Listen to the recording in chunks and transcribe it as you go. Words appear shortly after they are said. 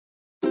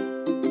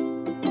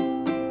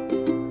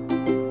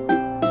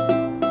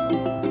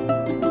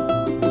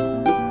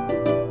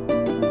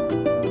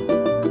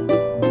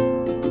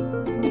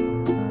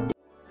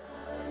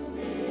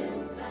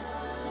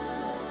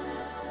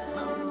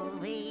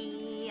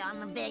on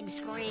the big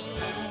screen.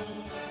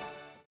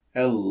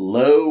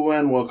 Hello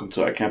and welcome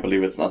to I Can't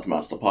Believe It's Not the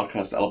Master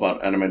podcast all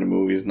about animated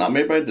movies not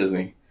made by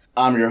Disney.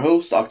 I'm your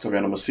host,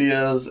 Octaviano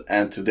Macias,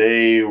 and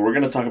today we're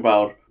going to talk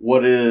about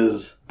what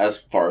is, as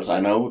far as I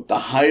know, the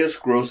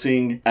highest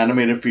grossing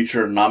animated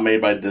feature not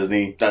made by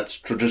Disney that's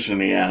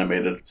traditionally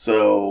animated.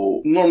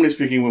 So, normally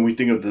speaking, when we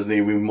think of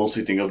Disney, we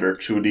mostly think of their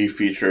 2D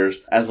features.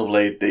 As of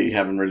late, they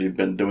haven't really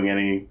been doing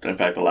any. In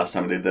fact, the last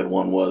time they did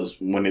one was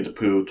Winnie the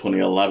Pooh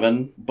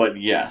 2011.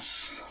 But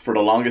yes, for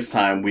the longest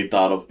time, we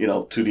thought of,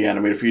 2D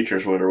animated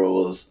features, whether it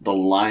was The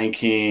Lion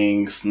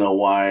King, Snow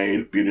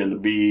White, Beauty and the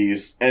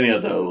Beast, any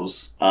of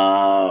those.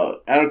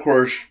 And of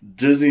course,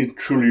 Disney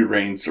truly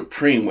reigns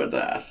supreme with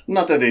that.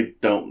 Not that they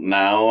don't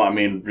now. I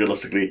mean,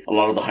 realistically, a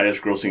lot of the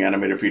highest grossing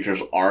animated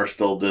features are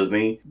still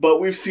Disney. But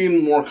we've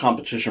seen more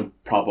competition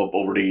prop up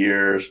over the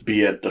years,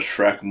 be it the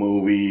Shrek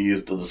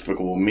movies, the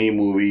Despicable Me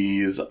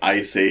movies,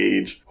 Ice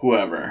Age,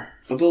 whoever.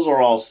 But those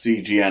are all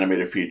CG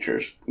animated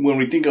features. When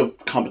we think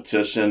of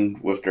competition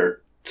with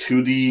their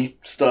 2D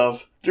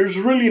stuff, there's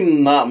really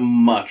not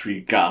much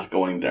we got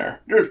going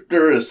there.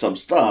 There is some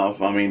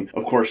stuff. I mean,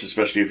 of course,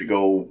 especially if you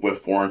go with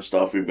foreign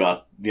stuff, we've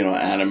got,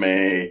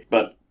 anime.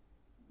 But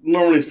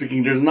normally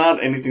speaking, there's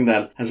not anything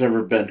that has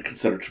ever been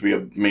considered to be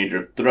a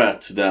major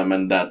threat to them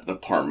in that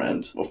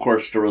department. Of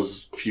course, there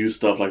was a few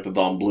stuff like the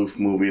Don Bluth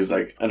movies,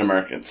 like An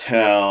American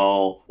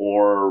Tale,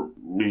 or,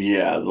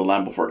 The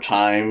Land Before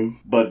Time.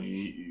 But,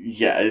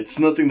 it's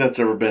nothing that's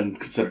ever been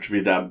considered to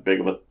be that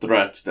big of a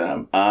threat to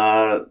them.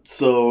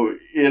 So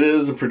it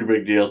is a pretty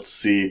big deal to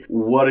see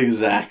what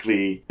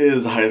exactly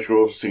is the highest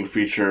grossing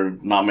feature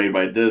not made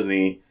by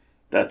Disney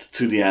that's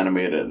 2D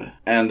animated.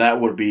 And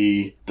that would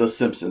be the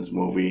Simpsons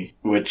movie,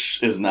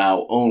 which is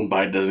now owned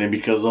by Disney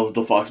because of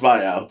the Fox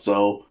buyout.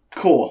 So,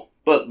 cool.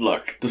 But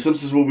look, the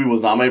Simpsons movie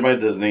was not made by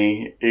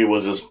Disney. It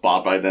was just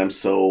bought by them.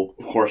 So,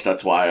 of course,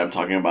 that's why I'm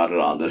talking about it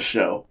on this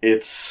show.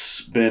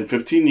 It's been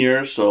 15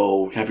 years,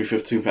 so happy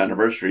 15th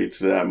anniversary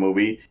to that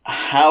movie.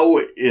 How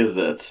is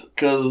it?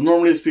 Because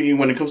normally speaking,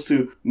 when it comes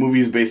to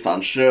movies based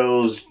on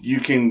shows, you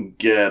can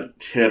get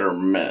hit or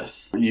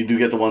miss. You do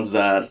get the ones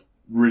that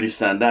really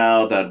stand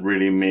out, that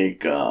really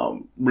make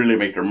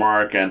their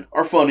mark and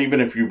are fun even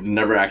if you've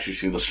never actually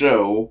seen the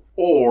show.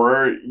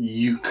 Or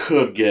you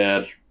could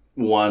get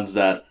ones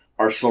that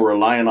are so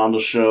reliant on the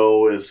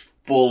show, is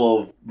full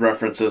of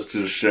references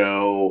to the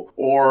show,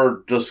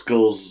 or just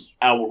goes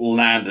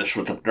outlandish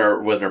with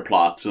their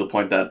plot to the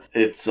point that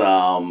it's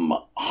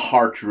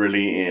hard to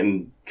really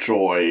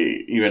enjoy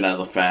even as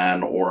a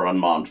fan or a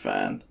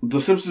non-fan.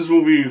 The Simpsons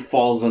movie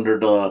falls under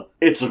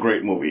it's a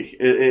great movie.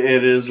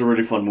 It is a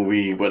really fun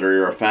movie, whether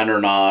you're a fan or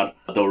not.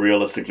 Though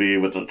realistically,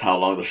 with how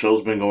long the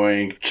show's been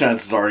going,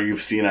 chances are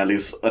you've seen at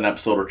least an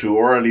episode or two,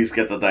 or at least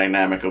get the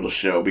dynamic of the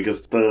show.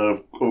 Because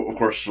of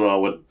course,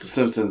 with The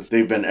Simpsons,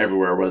 they've been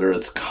everywhere, whether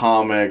it's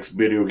comics,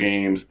 video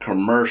games,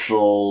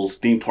 commercials,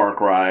 theme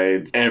park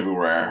rides,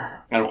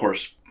 everywhere. And of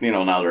course,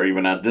 now they're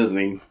even at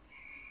Disney.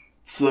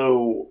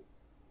 So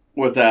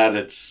with that,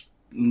 it's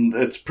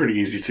pretty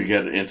easy to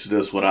get into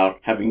this without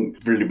having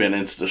really been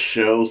into the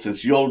show,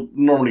 since you'll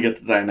normally get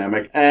the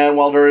dynamic. And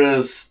while there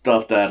is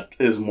stuff that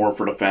is more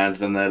for the fans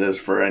than that is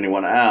for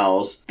anyone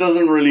else, it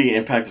doesn't really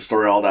impact the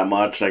story all that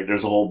much. Like,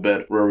 there's a whole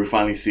bit where we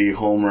finally see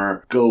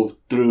Homer go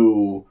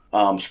through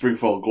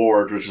Springfield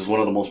Gorge, which is one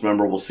of the most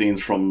memorable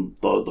scenes from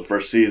the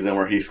first season,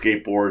 where he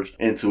skateboards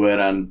into it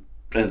and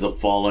ends up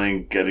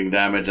falling, getting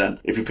damaged. And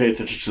if you pay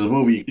attention to the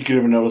movie, you can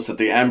even notice that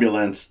the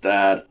ambulance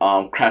that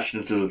crashed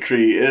into the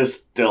tree is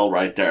still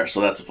right there.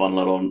 So that's a fun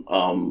little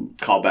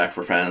callback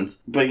for fans.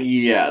 But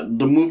yeah,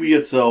 the movie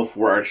itself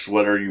works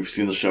whether you've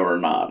seen the show or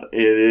not.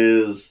 It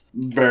is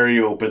very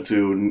open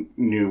to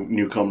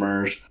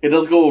newcomers. It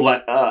does go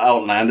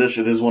outlandish.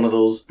 It is one of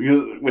those,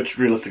 which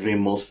realistically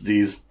most of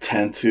these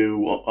tend to,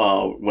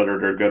 whether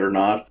they're good or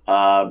not,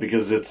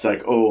 because it's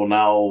like, oh,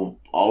 now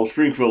all of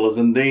Springfield is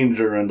in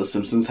danger and the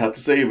Simpsons have to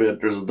save it.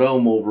 There's a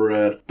dome over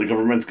it. The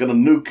government's gonna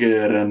nuke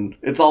it, and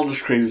it's all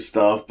this crazy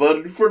stuff.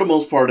 But for the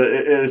most part,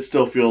 it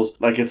still feels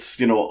like it's,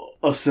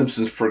 a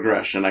Simpsons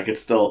progression. Like,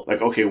 it's still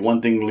like, okay,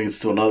 one thing leads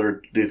to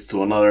another,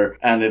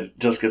 and it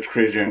just gets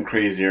crazier and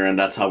crazier, and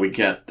that's how we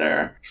get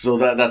there. So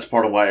that's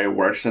part of why it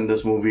works in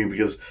this movie,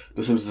 because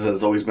The Simpsons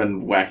has always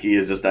been wacky.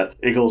 It's just that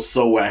it goes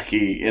so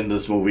wacky in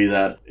this movie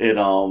that it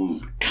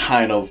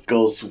kind of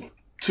goes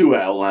too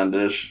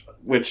outlandish,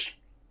 which,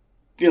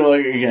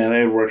 again,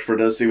 it works for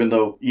this, even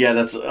though,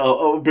 that's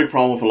a big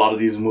problem with a lot of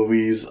these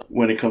movies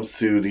when it comes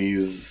to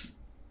these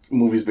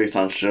movies based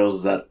on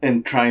shows, that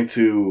in trying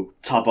to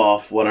top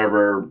off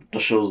whatever the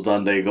show's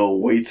done, they go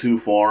way too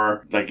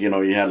far. Like, you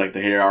had like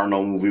the Hey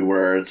Arnold movie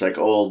where it's like,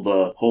 oh,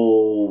 the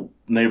whole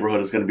neighborhood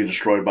is going to be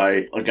destroyed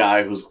by a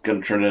guy who's going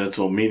to turn it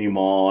into a mini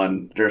mall,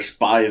 and there's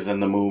spies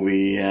in the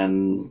movie,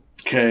 and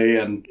the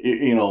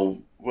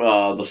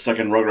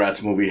second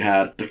Rugrats movie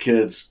had the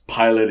kids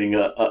piloting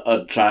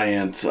a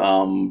giant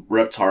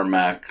Reptar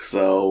mech,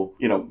 so,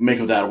 make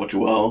of that what you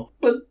will.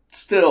 But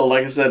still,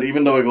 like I said,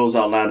 even though it goes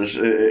outlandish,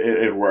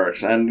 it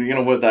works. And,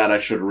 with that, I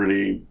should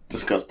really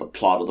discuss the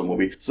plot of the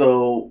movie.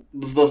 So,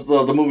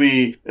 the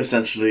movie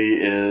essentially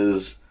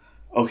is,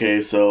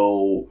 okay,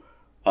 so,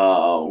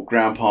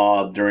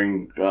 Grandpa,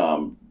 during,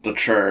 the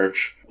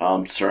church,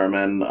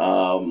 sermon,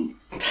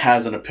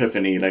 has an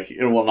epiphany,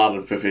 not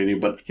an epiphany,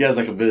 but he has,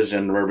 a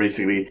vision where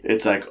basically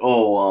it's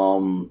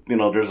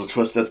there's a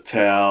twisted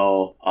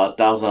tail,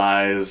 1,000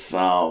 eyes,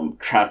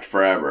 trapped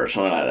forever,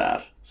 something like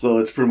that. So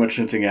it's pretty much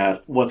hinting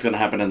at what's going to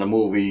happen in the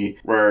movie,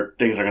 where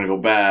things are going to go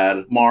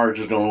bad. Marge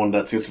is the only one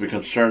that seems to be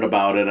concerned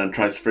about it and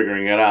tries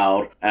figuring it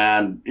out.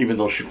 And even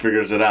though she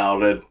figures it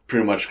out, it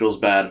pretty much goes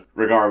bad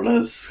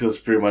regardless. Because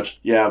pretty much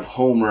you have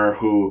Homer,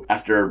 who,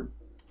 after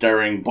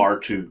daring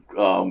Bart to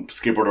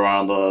skateboard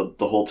around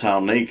the whole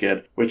town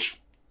naked, which,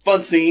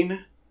 fun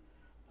scene.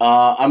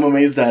 I'm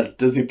amazed that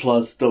Disney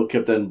Plus still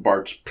kept in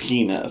Bart's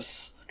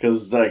penis.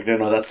 Because, that's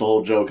the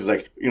whole joke. Is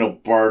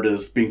Bart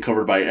is being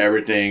covered by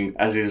everything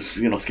as he's,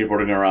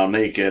 skateboarding around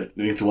naked.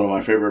 Leading to one of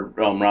my favorite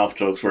Ralph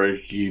jokes where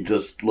he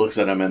just looks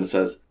at him and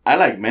says, "I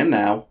like men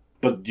now."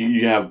 But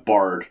you have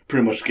Bart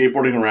pretty much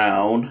skateboarding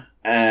around.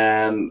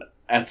 And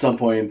at some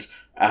point,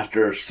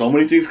 after so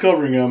many things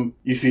covering him,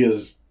 you see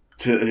his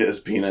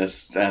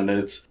penis. And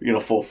it's,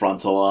 full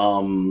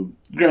frontal.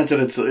 Granted,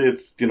 it's a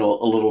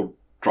little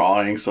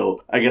drawing,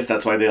 so I guess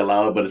that's why they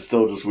allow it, but it's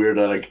still just weird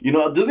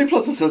that, Disney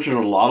Plus has censored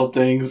a lot of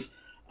things.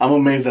 I'm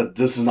amazed that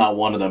this is not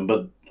one of them,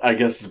 but I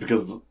guess it's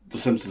because The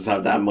Simpsons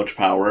have that much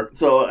power.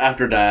 So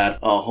after that,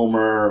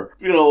 Homer,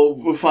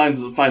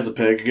 finds a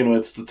pig.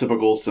 It's the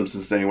typical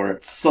Simpsons thing where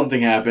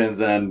something happens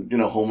and,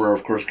 Homer,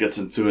 of course, gets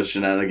into his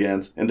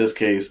shenanigans. In this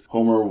case,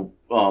 Homer,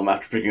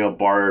 after picking up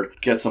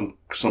Bart, gets some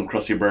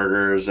Krusty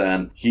Burgers,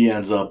 and he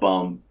ends up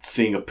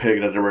seeing a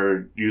pig that they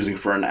were using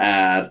for an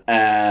ad,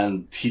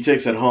 and he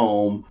takes it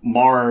home.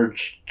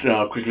 Marge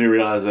quickly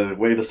realizes,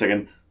 wait a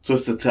second,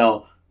 twisted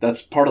tail,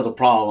 that's part of the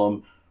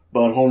problem.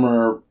 But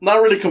Homer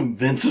not really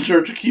convinces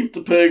her to keep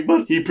the pig,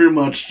 but he pretty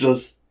much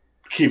just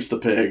keeps the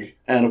pig.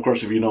 And of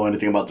course, if you know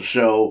anything about the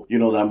show, you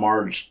know that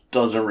Marge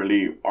doesn't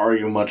really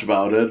argue much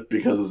about it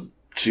because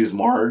she's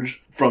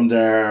Marge. From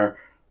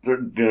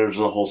there's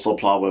a whole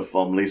subplot with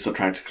Lisa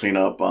trying to clean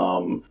up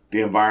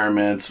the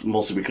environment,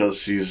 mostly because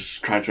she's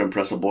trying to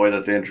impress a boy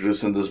that they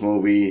introduced in this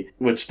movie,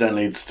 which then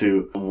leads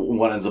to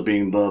what ends up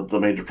being the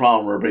major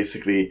problem, where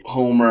basically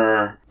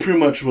Homer pretty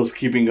much was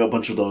keeping a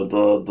bunch of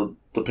the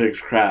pig's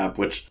crap,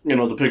 which,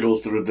 the pig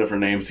goes through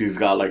different names. He's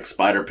got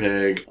Spider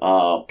Pig,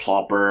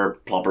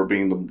 Plopper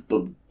being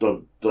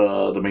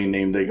the main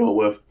name they go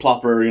with.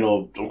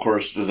 Plopper, of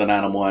course, is an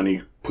animal and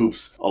he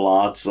poops a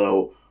lot,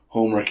 so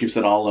Homer keeps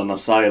it all in a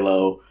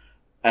silo,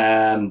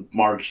 and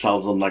Marge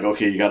tells him,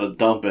 okay, you gotta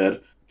dump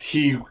it.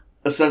 He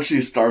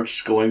essentially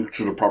starts going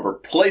to the proper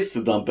place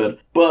to dump it,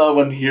 but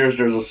when he hears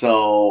there's a sale,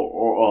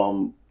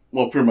 or,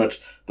 pretty much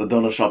the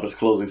donut shop is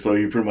closing, so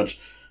he pretty much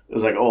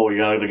is oh, you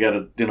gotta get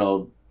it,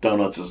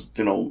 donuts is,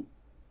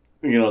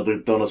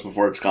 the donuts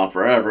before it's gone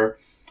forever.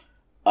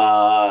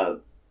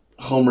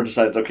 Homer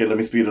decides, okay, let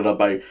me speed it up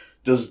by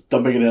just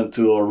dumping it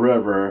into a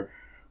river,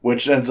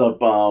 which ends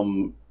up,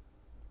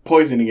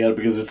 poisoning it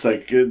because it's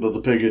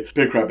the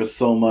pig crap is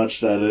so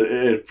much that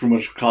it pretty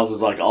much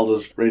causes all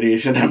this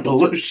radiation and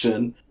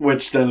pollution,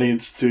 which then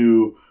leads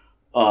to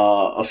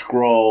a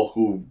squirrel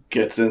who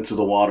gets into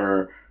the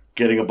water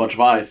getting a bunch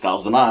of eyes,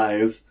 1,000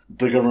 eyes.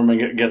 The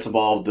government gets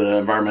involved, the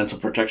Environmental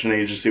Protection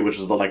Agency, which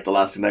is the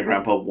last thing that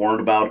Grandpa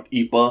warned about,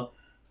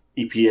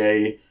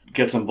 EPA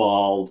gets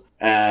involved,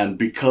 and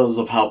because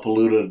of how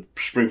polluted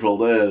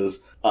Springfield is,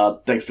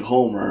 thanks to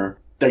Homer,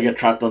 they get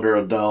trapped under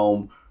a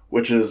dome,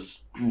 which is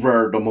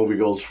where the movie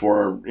goes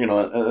for,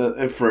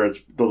 for its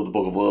the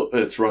bulk of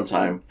its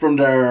runtime. From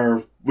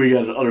there, we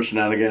get other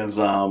shenanigans.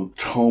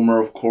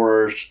 Homer, of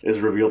course, is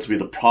revealed to be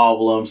the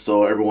problem,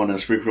 so everyone in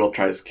Springfield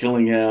tries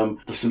killing him.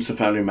 The Simpson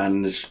family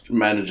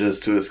manages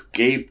to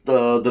escape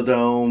the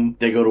dome.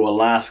 They go to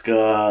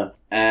Alaska,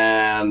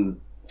 and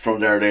from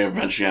there, they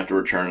eventually have to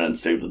return and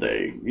save the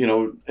day.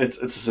 It's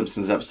a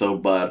Simpsons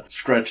episode, but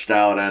stretched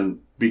out, and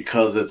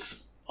because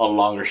it's a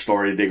longer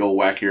story, they go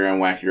wackier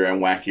and wackier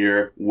and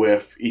wackier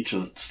with each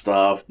of the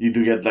stuff. You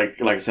do get,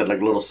 like I said,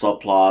 little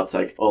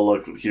subplots, oh,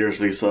 look, here's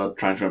Lisa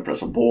trying to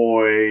impress a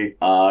boy.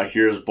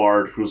 Here's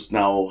Bart, who's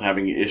now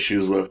having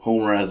issues with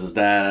Homer as his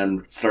dad,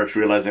 and starts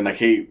realizing,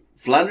 hey,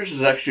 Flanders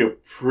is actually a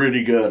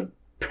pretty good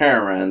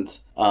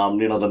parent.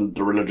 The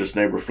religious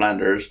neighbor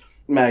Flanders.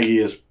 Maggie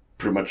is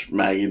pretty much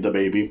Maggie, the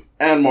baby.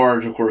 And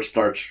Marge, of course,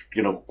 starts,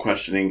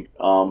 questioning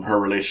her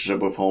relationship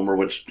with Homer,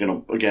 which,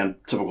 again,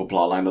 typical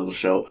plotline of the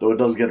show. Though it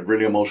does get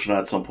really emotional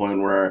at some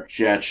point where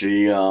she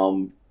actually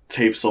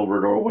tapes over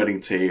the wedding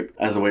tape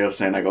as a way of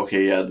saying,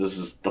 okay, yeah, this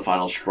is the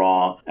final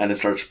straw. And it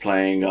starts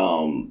playing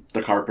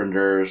The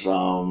Carpenters,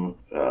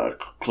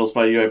 Close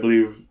By You, I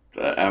believe.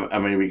 I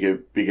may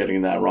be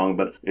getting that wrong,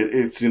 but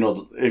it's,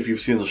 if you've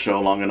seen the show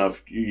long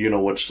enough, you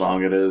know which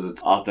song it is.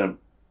 It's often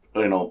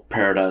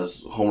paired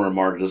as Homer and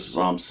Marge's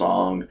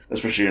song,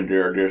 especially in the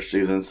earlier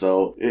season.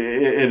 So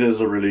it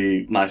is a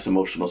really nice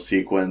emotional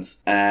sequence.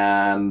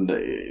 And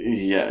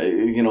yeah,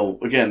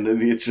 again,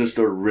 it's just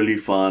a really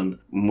fun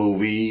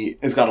movie.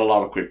 It's got a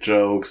lot of quick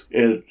jokes.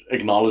 It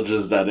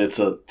acknowledges that it's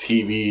a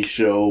TV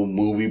show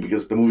movie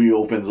because the movie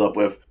opens up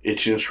with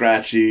Itchy and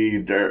Scratchy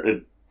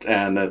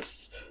and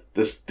it's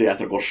this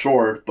theatrical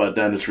short, but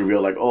then it's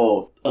revealed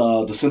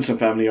the Simpson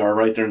family are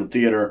right there in the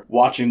theater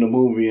watching the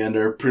movie, and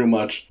they're pretty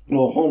much,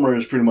 Homer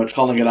is pretty much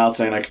calling it out,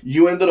 saying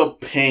you ended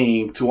up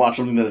paying to watch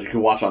something that you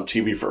could watch on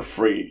TV for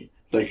free.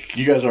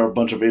 You guys are a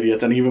bunch of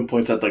idiots, and he even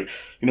points at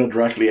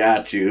directly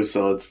at you,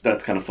 so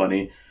that's kind of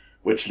funny,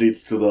 which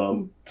leads to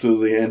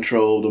the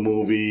intro of the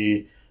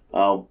movie.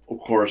 Of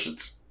course,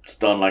 it's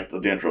done like the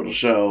intro of the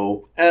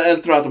show,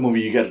 and throughout the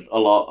movie you get a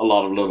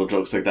lot of little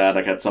jokes like that.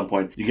 At some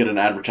point you get an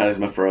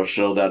advertisement for a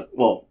show that,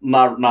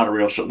 not a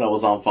real show that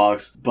was on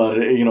Fox, but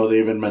they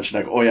even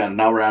mention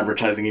now we're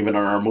advertising even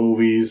on our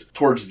movies.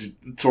 Towards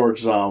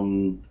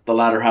the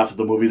latter half of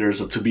the movie, there's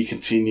a to be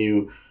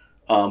continue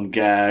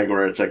gag,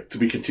 or it's to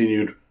be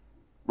continued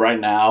right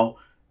now.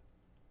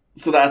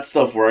 So that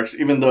stuff works,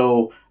 even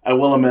though I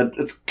will admit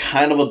it's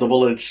kind of a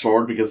double-edged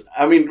sword, because,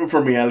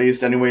 for me at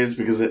least anyways,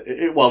 because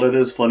while it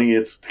is funny,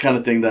 it's the kind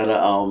of thing that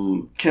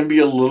can be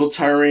a little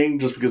tiring,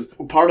 just because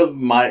part of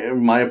my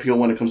appeal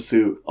when it comes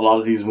to a lot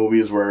of these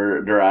movies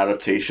where they're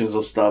adaptations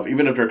of stuff,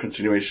 even if they're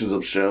continuations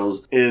of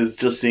shows, is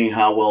just seeing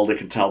how well they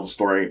can tell the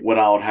story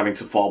without having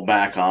to fall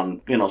back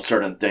on,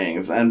 certain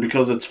things. And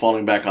because it's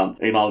falling back on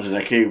acknowledging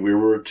hey, we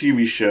were a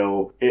TV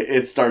show,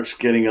 it starts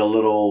getting a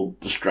little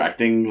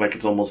distracting,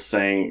 it's almost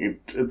saying,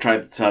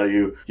 trying to tell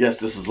you, yes,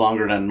 this is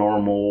longer than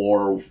normal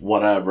or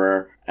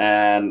whatever.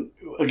 And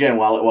again,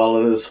 while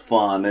it is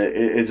fun,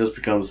 it just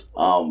becomes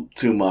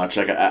too much.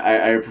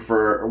 I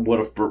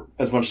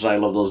as much as I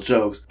love those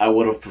jokes, I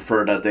would have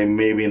preferred that they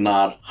maybe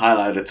not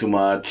highlight it too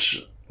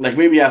much.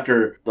 Maybe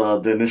after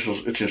the initial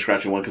Itchy and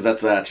Scratchy one, because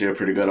that's actually a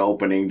pretty good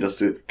opening, just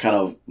to kind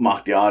of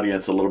mock the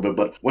audience a little bit.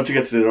 But once you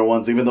get to the other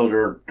ones, even though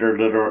they're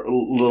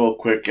little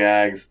quick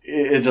gags,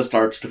 it just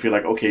starts to feel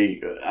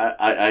okay,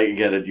 I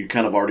get it. You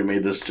kind of already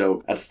made this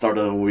joke at the start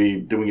of the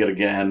movie. Doing it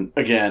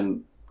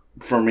again,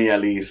 for me at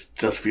least,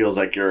 just feels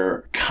like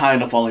you're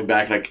kind of falling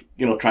back,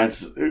 trying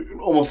to,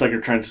 almost like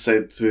you're trying to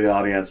say to the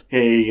audience,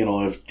 hey,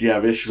 if you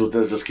have issues with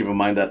this, just keep in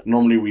mind that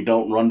normally we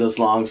don't run this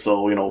long,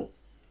 so,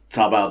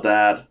 talk about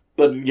that.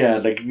 But yeah,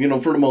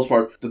 for the most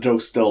part, the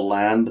jokes still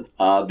land.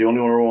 The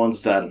only other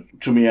ones that,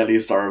 to me at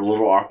least, are a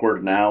little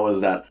awkward now is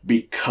that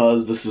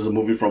because this is a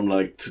movie from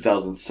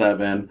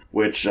 2007,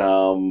 which,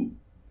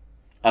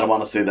 I don't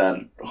want to say that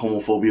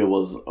homophobia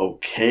was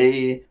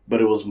okay,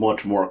 but it was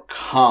much more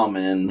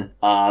common,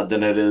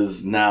 than it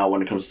is now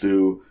when it comes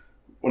to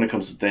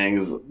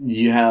things.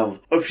 You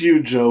have a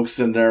few jokes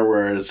in there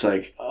where it's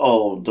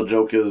the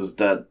joke is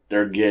that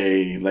they're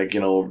gay.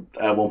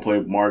 At one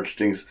point, Marge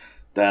thinks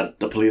that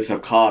the police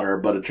have caught her,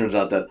 but it turns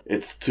out that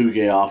it's two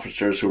gay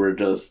officers who were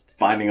just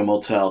finding a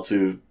motel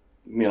to,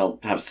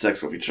 have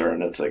sex with each other.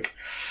 And it's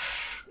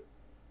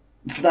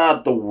it's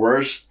not the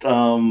worst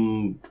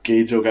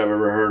gay joke I've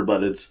ever heard,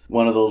 but it's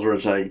one of those where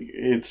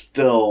it's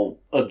still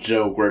a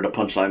joke where the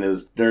punchline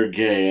is they're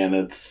gay, and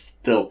it's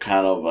still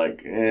kind of I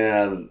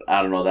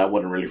don't know, that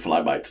wouldn't really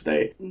fly by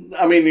today.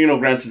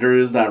 Granted, there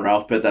is that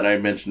Ralph bit that I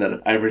mentioned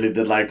that I really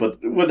did like, but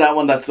with that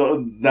one,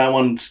 that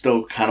one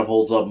still kind of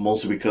holds up,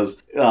 mostly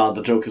because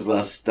the joke is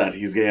less that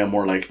he's gay and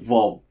more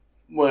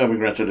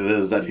granted it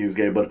is that he's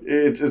gay, but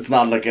it's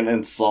not an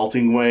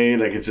insulting way.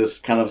 It's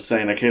just kind of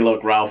saying hey,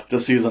 look, Ralph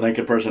just sees a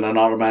naked person and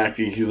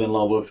automatically he's in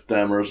love with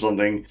them or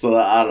something. So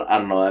I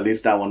don't know, at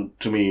least that one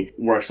to me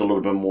works a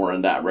little bit more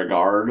in that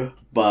regard.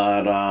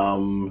 But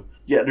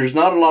yeah, there's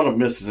not a lot of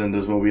misses in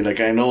this movie.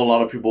 I know a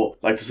lot of people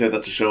like to say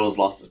that the show has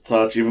lost its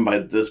touch. Even by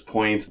this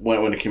point,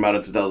 when it came out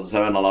in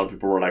 2007, a lot of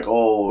people were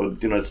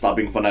it stopped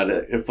being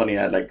funny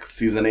at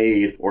season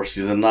 8 or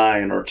season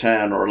 9 or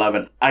 10 or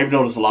 11. I've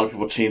noticed a lot of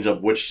people change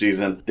up which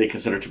season they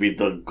consider to be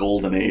the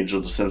golden age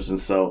of The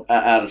Simpsons. So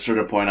at a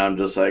certain point, I'm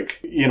just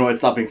it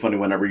stopped being funny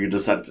whenever you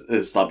decide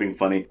it stopped being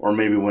funny, or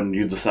maybe when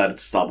you decided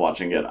to stop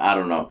watching it. I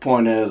don't know.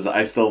 Point is,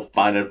 I still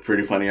find it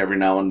pretty funny every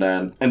now and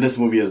then. And this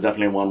movie is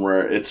definitely one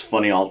where it's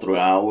funny all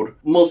throughout.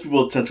 Most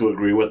people tend to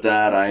agree with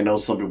that. I know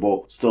some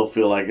people still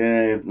feel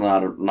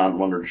not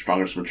one of the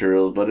strongest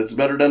materials, but it's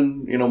better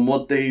than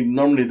what they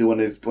normally do when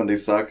they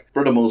suck.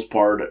 For the most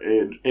part,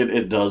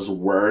 it does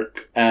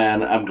work,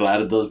 and I'm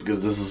glad it does,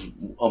 because this is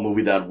a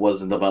movie that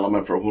was in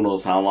development for who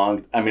knows how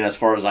long. As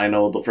far as I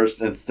know, the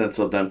first instance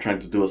of them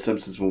trying to do a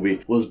Simpsons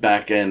movie was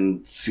back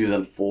in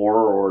season 4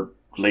 or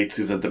late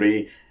season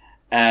 3,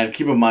 and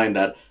keep in mind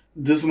that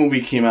this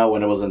movie came out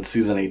when it was in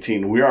season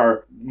 18. We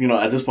are,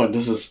 at this point,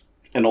 this is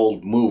an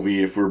old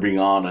movie, if we're being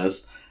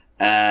honest.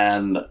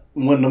 And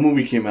when the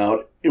movie came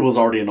out, it was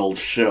already an old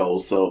show,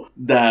 so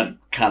that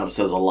kind of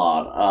says a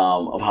lot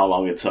of how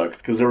long it took.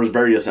 Because there was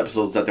various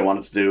episodes that they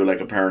wanted to do,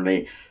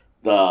 apparently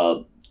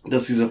the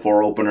season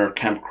 4 opener,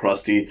 Camp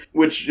Krusty,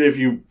 which if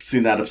you've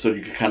seen that episode,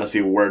 you can kind of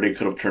see where they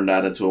could have turned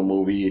that into a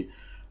movie.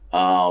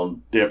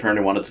 They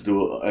apparently wanted to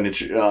do an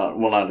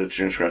not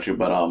Itchy and Scratchy,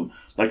 but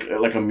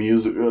like a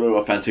music,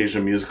 a Fantasia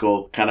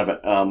musical kind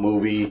of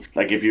movie.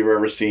 Like if you've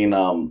ever seen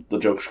the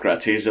joke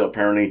Scratasia,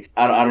 apparently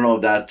I don't know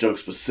if that joke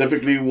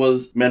specifically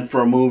was meant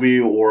for a movie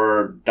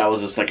or that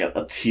was just like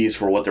a tease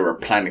for what they were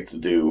planning to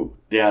do.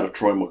 They had a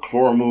Troy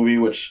McClure movie,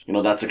 which, you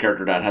know, that's a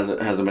character that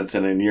hasn't been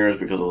seen in years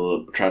because of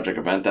the tragic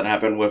event that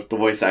happened with the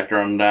voice actor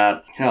on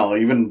that. Hell,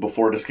 even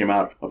before this came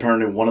out,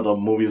 apparently one of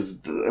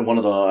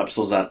the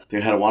episodes that they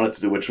had wanted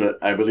to do, which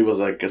I believe was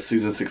like a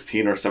season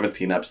 16 or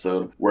 17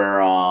 episode, where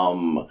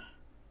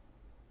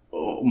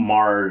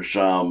Marge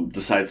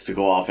decides to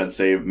go off and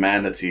save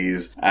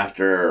manatees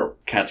after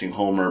catching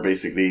Homer,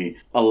 basically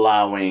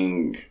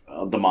allowing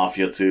the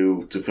mafia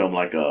to film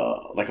like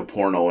a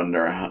porno in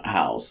their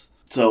house.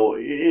 So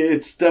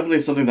it's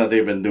definitely something that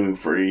they've been doing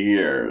for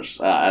years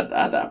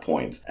at that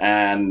point.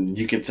 And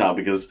you can tell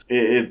because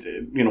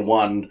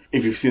one,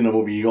 if you've seen the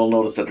movie, you'll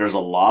notice that there's a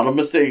lot of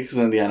mistakes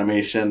in the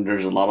animation.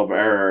 There's a lot of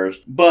errors.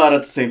 But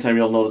at the same time,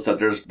 you'll notice that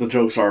the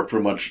jokes are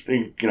pretty much,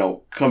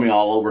 coming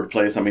all over the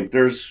place. I mean,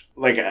 there's,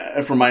 like,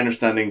 from my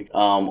understanding,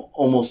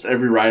 almost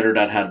every writer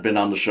that had been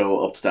on the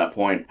show up to that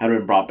point had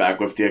been brought back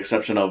with the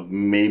exception of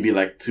maybe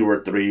like 2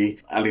 or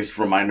 3, at least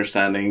from my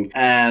understanding.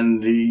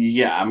 And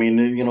yeah, I mean,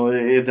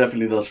 it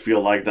definitely does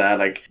feel like that.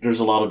 Like,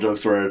 there's a lot of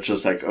jokes where it's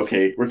just like,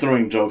 okay, we're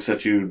throwing jokes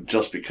at you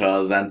just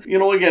because. And,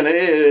 again,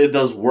 it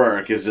does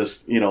work. It's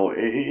just,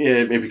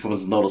 it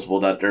becomes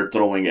noticeable that they're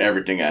throwing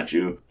everything at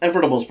you. And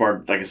for the most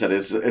part, like I said,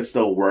 it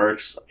still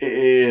works.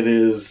 It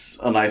is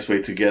a nice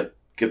way to get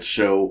the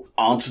show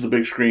onto the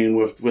big screen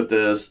with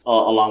this,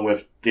 along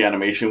with the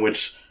animation,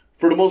 which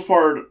for the most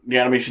part, the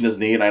animation is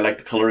neat. I like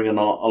the coloring in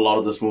a lot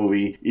of this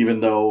movie, even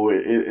though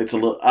it's a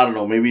little, I don't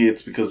know, maybe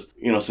it's because,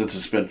 since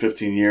it's been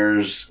 15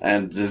 years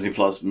and Disney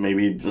Plus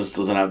maybe just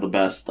doesn't have the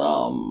best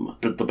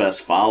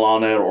file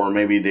on it, or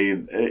maybe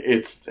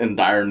it's in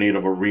dire need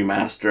of a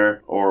remaster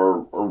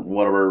or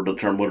whatever the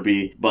term would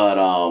be. But,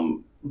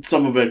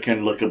 some of it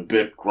can look a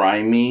bit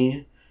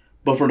grimy.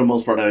 But for the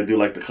most part, I do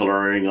like the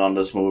coloring on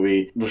this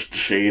movie. The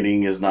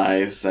shading is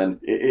nice, and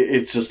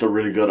it's just a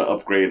really good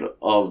upgrade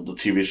of the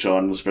TV show,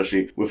 and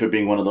especially with it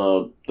being one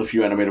of the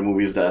few animated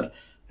movies that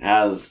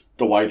has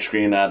the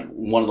widescreen at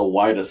one of the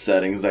widest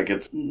settings. Like,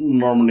 it's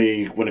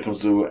normally, when it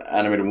comes to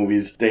animated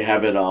movies, they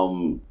have it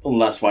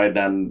less wide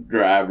than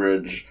your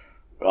average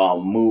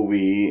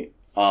movie.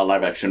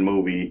 Live action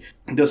movie.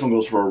 This one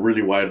goes for a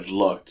really wide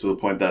look to the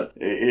point that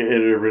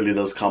it really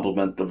does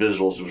complement the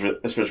visuals,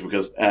 especially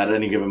because at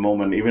any given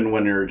moment, even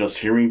when you're just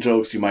hearing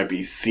jokes, you might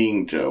be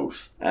seeing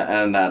jokes,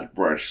 and that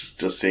works,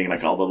 just seeing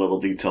like all the little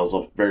details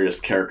of various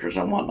characters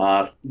and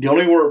whatnot. The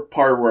only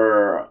part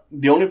where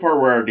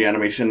the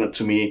animation,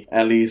 to me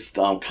at least,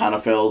 kind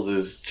of fails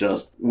is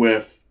just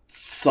with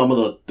some of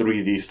the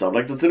 3D stuff.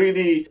 Like, the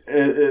 3D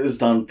is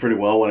done pretty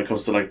well when it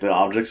comes to like the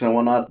objects and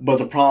whatnot, but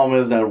the problem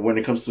is that when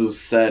it comes to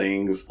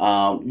settings,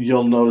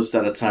 you'll notice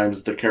that at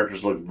times the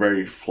characters look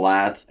very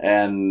flat,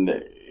 and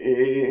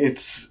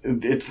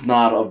it's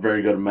not a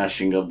very good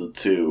meshing of the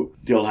two.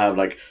 You'll have,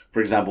 like,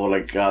 for example,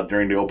 like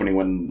during the opening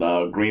when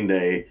Green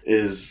Day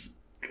is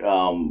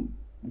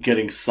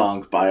getting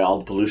sunk by all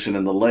the pollution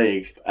in the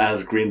lake,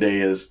 as Green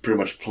Day is pretty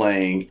much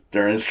playing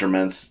their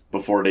instruments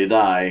before they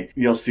die,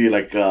 you'll see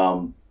like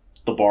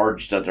the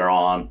barge that they're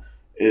on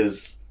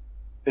is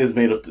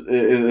made of,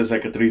 is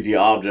like a 3D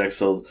object,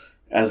 so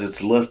as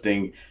it's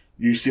lifting,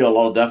 you see a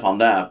lot of depth on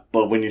that.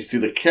 But when you see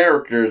the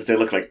characters, they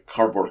look like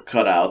cardboard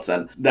cutouts,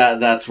 and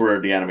that's where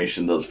the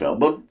animation does fail.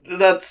 But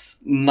that's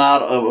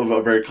not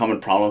a very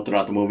common problem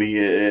throughout the movie.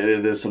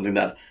 It is something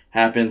that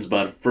happens,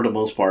 but for the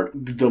most part,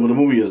 the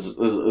movie is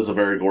a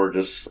very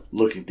gorgeous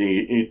looking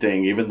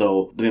thing, even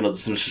though, the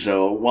Simpsons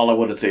show, while I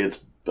wouldn't say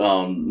it's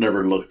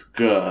never looked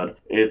good,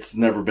 it's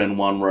never been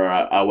one where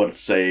I would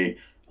say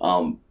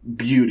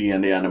beauty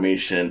in the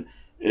animation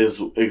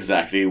is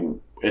exactly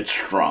its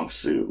strong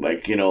suit.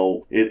 Like, it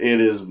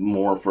is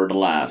more for the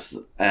laughs,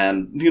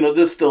 and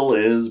this still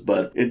is,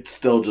 but it's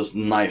still just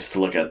nice to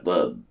look at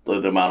the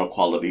amount of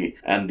quality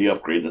and the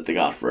upgrade that they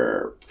got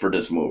for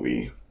this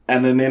movie.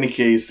 And in any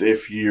case,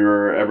 if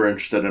you're ever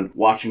interested in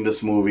watching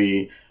this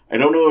movie, I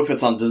don't know if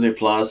it's on Disney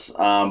Plus,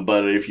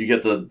 but if you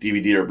get the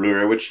DVD or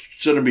Blu-ray, which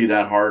shouldn't be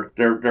that hard,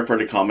 they're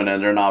fairly common,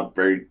 and they're not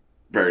very,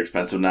 very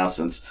expensive now,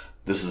 since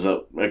this is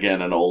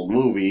again an old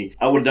movie.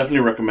 I would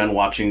definitely recommend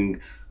watching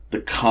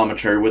the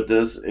commentary with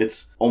this.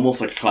 It's almost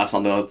like a class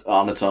on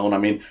its own. I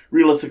mean,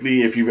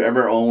 realistically, if you've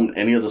ever owned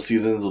any of the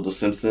seasons of The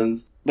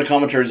Simpsons, the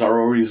commentaries are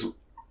always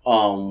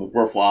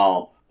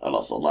worthwhile. I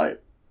lost the light.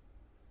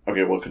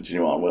 Okay, we'll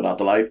continue on without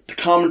the light. The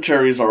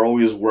commentaries are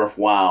always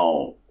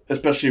worthwhile,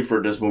 especially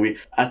for this movie.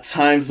 At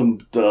times,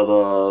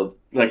 the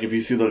like, if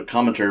you see the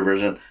commentary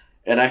version,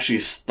 it actually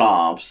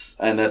stops,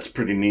 and that's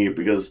pretty neat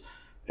because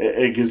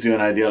it gives you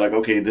an idea, like,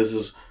 okay, this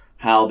is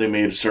how they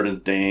made certain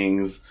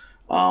things.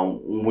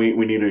 We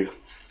need to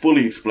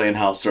fully explain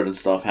how certain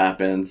stuff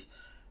happens,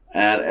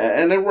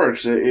 and it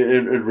works. It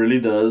really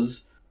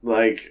does.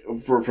 Like,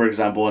 for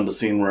example, in the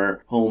scene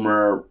where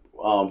Homer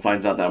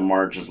finds out that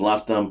Marge has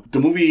left him, the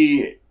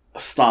movie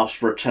stops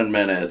for 10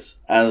 minutes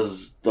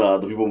as the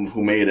people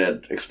who made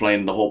it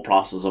explained the whole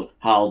process of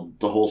how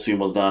the whole scene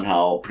was done,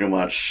 how pretty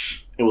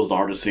much it was the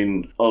hardest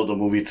scene of the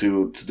movie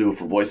to do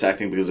for voice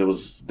acting, because it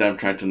was them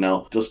trying to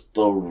nail just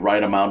the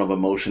right amount of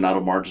emotion out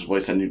of Marge's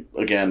voice. And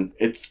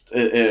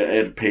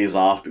it pays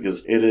off,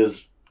 because it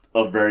is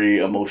a very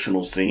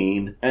emotional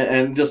scene,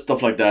 and just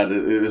stuff like that.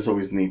 It is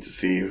always neat to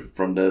see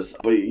from this.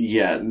 But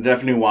yeah,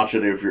 definitely watch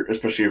it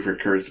especially if you're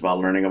curious about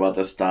learning about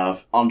this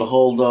stuff. On the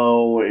whole,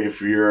 though, if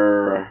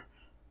you're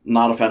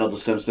not a fan of The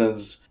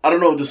Simpsons, I don't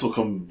know if this will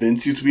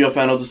convince you to be a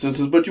fan of The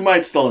Simpsons, but you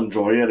might still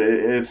enjoy it.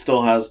 It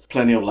still has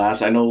plenty of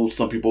laughs. I know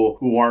some people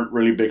who aren't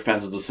really big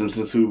fans of The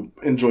Simpsons who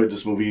enjoyed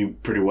this movie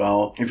pretty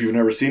well. If you've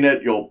never seen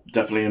it, you'll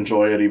definitely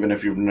enjoy it, even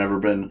if you've never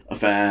been a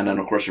fan. And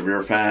of course, if you're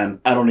a fan,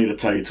 I don't need to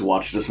tell you to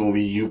watch this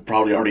movie. You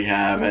probably already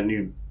have, and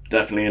you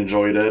definitely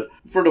enjoyed it.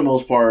 For the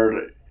most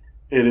part,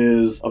 it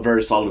is a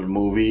very solid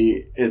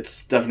movie.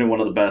 It's definitely one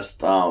of the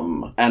best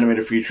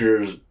animated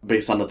features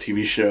based on the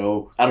TV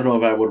show. I don't know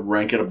if I would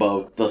rank it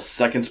above the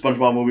second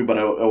SpongeBob movie, but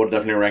I would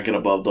definitely rank it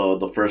above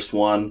the first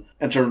one.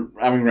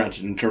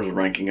 Granted, in terms of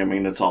ranking,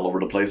 it's all over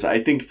the place.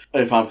 I think,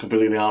 if I'm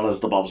completely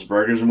honest, the Bob's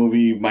Burgers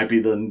movie might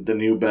be the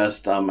new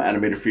best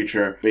animated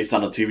feature based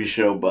on the TV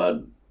show,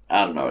 but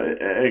I don't know.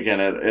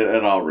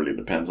 It all really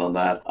depends on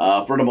that.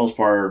 For the most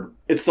part,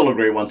 it's still a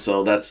great one,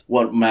 so that's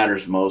what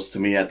matters most to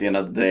me at the end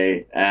of the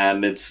day,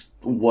 and it's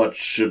what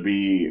should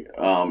be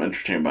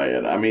entertained by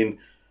it.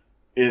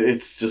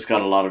 It's just got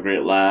a lot of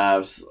great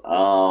laughs,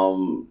 a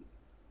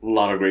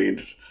lot of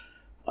great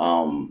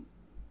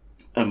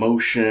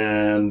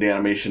emotion. The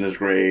animation is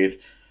great.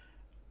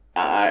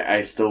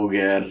 I still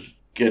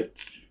get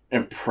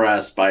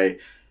impressed by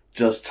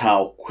just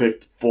how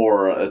quick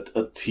for a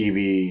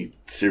TV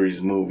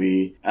series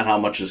movie, and how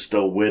much is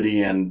still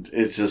witty, and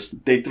it's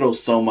just, they throw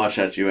so much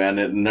at you, and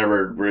it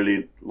never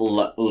really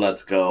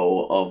lets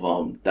go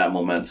of that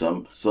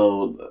momentum.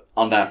 So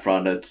on that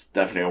front, it's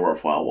definitely a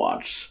worthwhile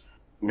watch.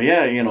 But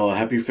yeah,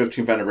 happy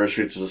 15th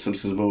anniversary to the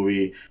Simpsons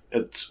movie.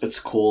 It's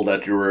cool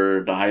that you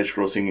were the highest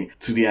grossing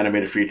 2D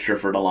animated feature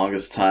for the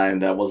longest time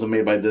that wasn't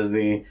made by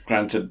Disney.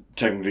 Granted,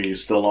 technically you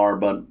still are,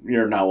 but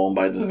you're now owned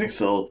by Disney,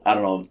 so I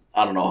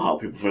don't know how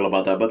people feel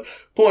about that. But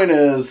point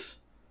is,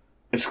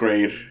 it's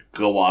great.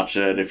 Go watch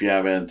it. If you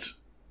haven't,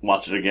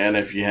 watch it again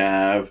if you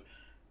have.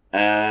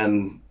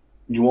 And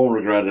you won't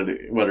regret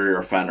it, whether you're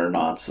a fan or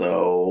not.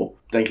 So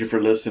thank you for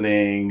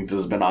listening. This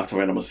has been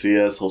Octaviano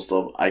Macias, host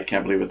of I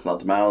Can't Believe It's Not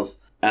the Mouse.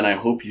 And I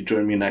hope you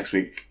join me next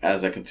week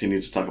as I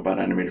continue to talk about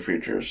animated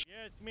features.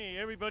 Yeah, it's me.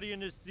 Everybody in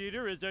this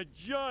theater is a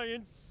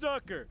giant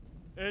sucker.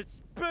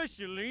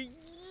 Especially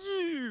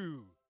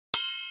you.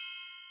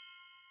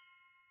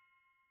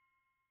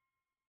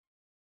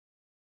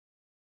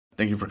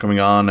 Thank you for coming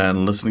on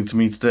and listening to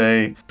me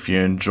today. If you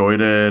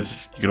enjoyed it,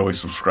 you can always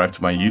subscribe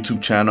to my YouTube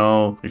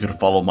channel. You can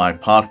follow my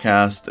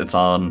podcast. It's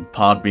on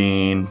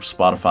Podbean,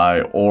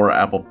 Spotify, or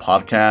Apple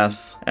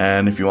Podcasts.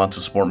 And if you want to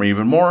support me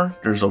even more,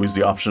 there's always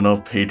the option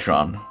of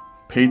Patreon.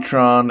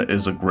 Patreon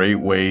is a great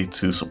way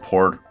to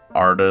support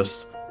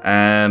artists.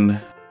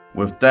 And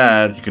with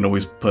that, you can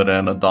always put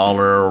in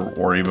 $1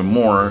 or even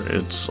more.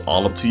 It's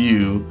all up to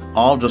you.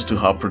 All just to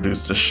help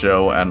produce the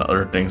show and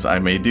other things I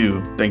may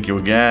do. Thank you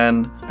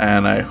again,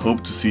 and I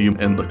hope to see you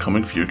in the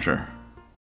coming future.